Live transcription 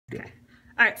Okay.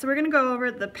 All right, so we're going to go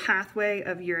over the pathway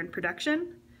of urine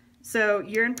production. So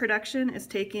urine production is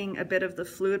taking a bit of the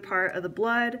fluid part of the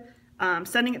blood,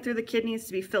 sending it through the kidneys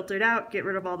to be filtered out, get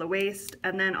rid of all the waste,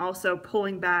 and then also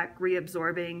pulling back,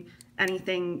 reabsorbing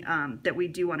anything that we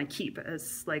do want to keep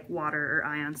as like water or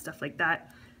ions, stuff like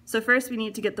that. So first we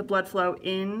need to get the blood flow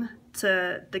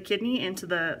into the kidney, into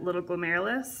the little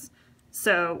glomerulus.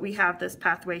 So we have this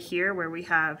pathway here where we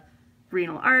have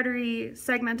renal artery,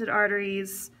 segmented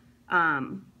arteries,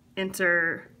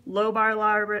 interlobar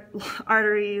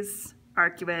arteries,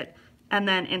 arcuate, and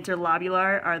then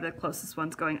interlobular are the closest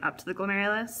ones going up to the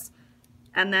glomerulus.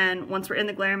 And then once we're in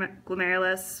the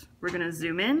glomerulus, we're going to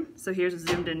zoom in. So here's a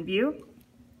zoomed in view.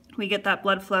 We get that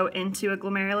blood flow into a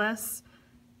glomerulus,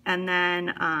 and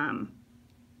then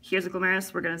here's a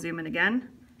glomerulus. We're going to zoom in again.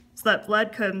 So that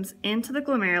blood comes into the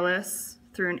glomerulus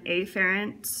through an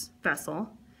afferent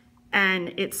vessel,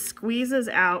 and it squeezes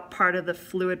out part of the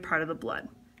fluid part of the blood,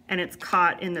 and it's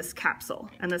caught in this capsule,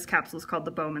 and this capsule is called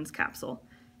the Bowman's capsule.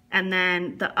 And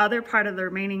then the other part of the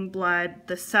remaining blood,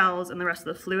 the cells and the rest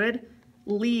of the fluid,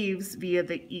 leaves via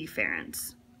the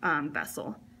efferent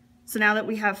vessel. So now that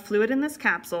we have fluid in this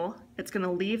capsule, it's going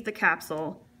to leave the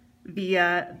capsule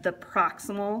via the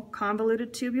proximal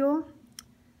convoluted tubule.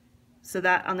 So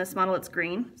that on this model it's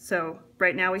green. So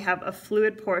right now we have a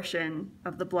fluid portion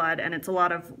of the blood and it's a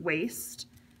lot of waste,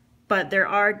 but there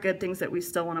are good things that we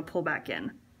still want to pull back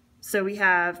in. So we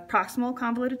have proximal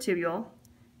convoluted tubule,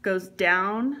 goes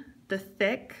down the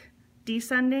thick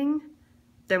descending,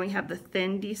 then we have the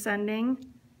thin descending,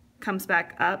 comes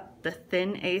back up the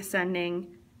thin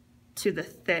ascending to the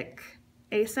thick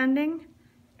ascending,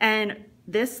 and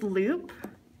this loop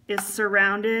is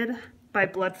surrounded by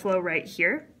blood flow right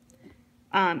here.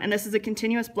 And this is a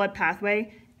continuous blood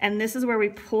pathway, and this is where we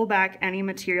pull back any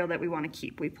material that we want to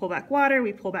keep. We pull back water,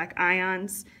 we pull back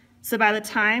ions. So by the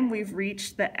time we've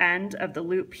reached the end of the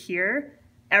loop here,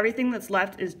 everything that's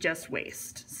left is just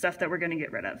waste, stuff that we're going to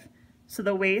get rid of. So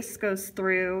the waste goes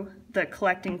through the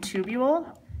collecting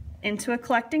tubule into a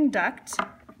collecting duct.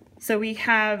 So we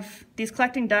have these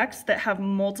collecting ducts that have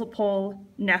multiple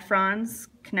nephrons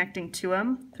connecting to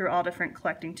them through all different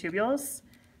collecting tubules.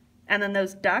 And then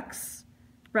those ducts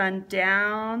run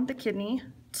down the kidney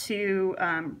to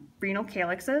renal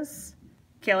calyxes.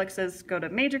 Calyxes go to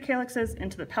major calyxes,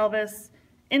 into the pelvis,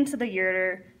 into the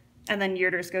ureter, and then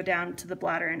ureters go down to the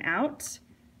bladder and out.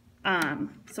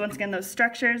 So once again, those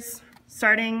structures,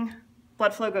 starting,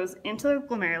 blood flow goes into the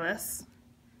glomerulus.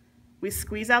 We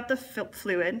squeeze out the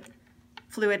fluid.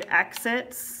 Fluid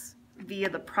exits via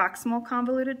the proximal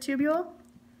convoluted tubule,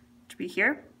 which would be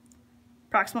here.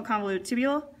 Proximal convoluted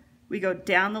tubule. We go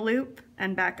down the loop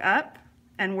and back up,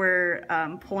 and we're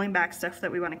pulling back stuff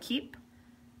that we want to keep.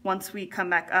 Once we come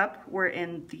back up, we're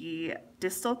in the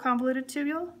distal convoluted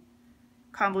tubule.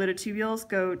 Convoluted tubules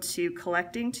go to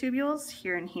collecting tubules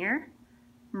here and here,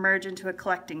 merge into a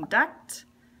collecting duct.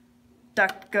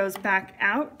 Duct goes back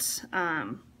out,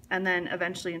 and then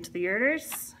eventually into the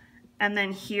ureters. And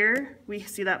then here we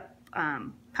see that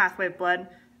pathway of blood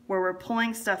where we're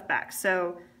pulling stuff back.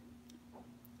 So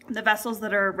the vessels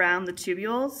that are around the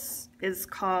tubules is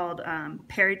called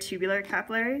peritubular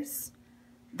capillaries.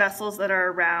 Vessels that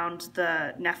are around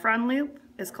the nephron loop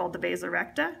is called the vasa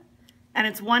recta. And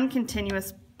it's one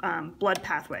continuous blood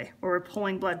pathway where we're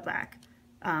pulling blood back,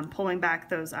 pulling back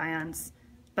those ions,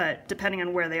 but depending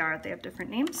on where they are, they have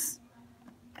different names.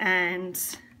 And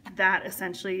that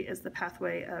essentially is the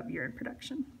pathway of urine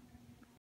production.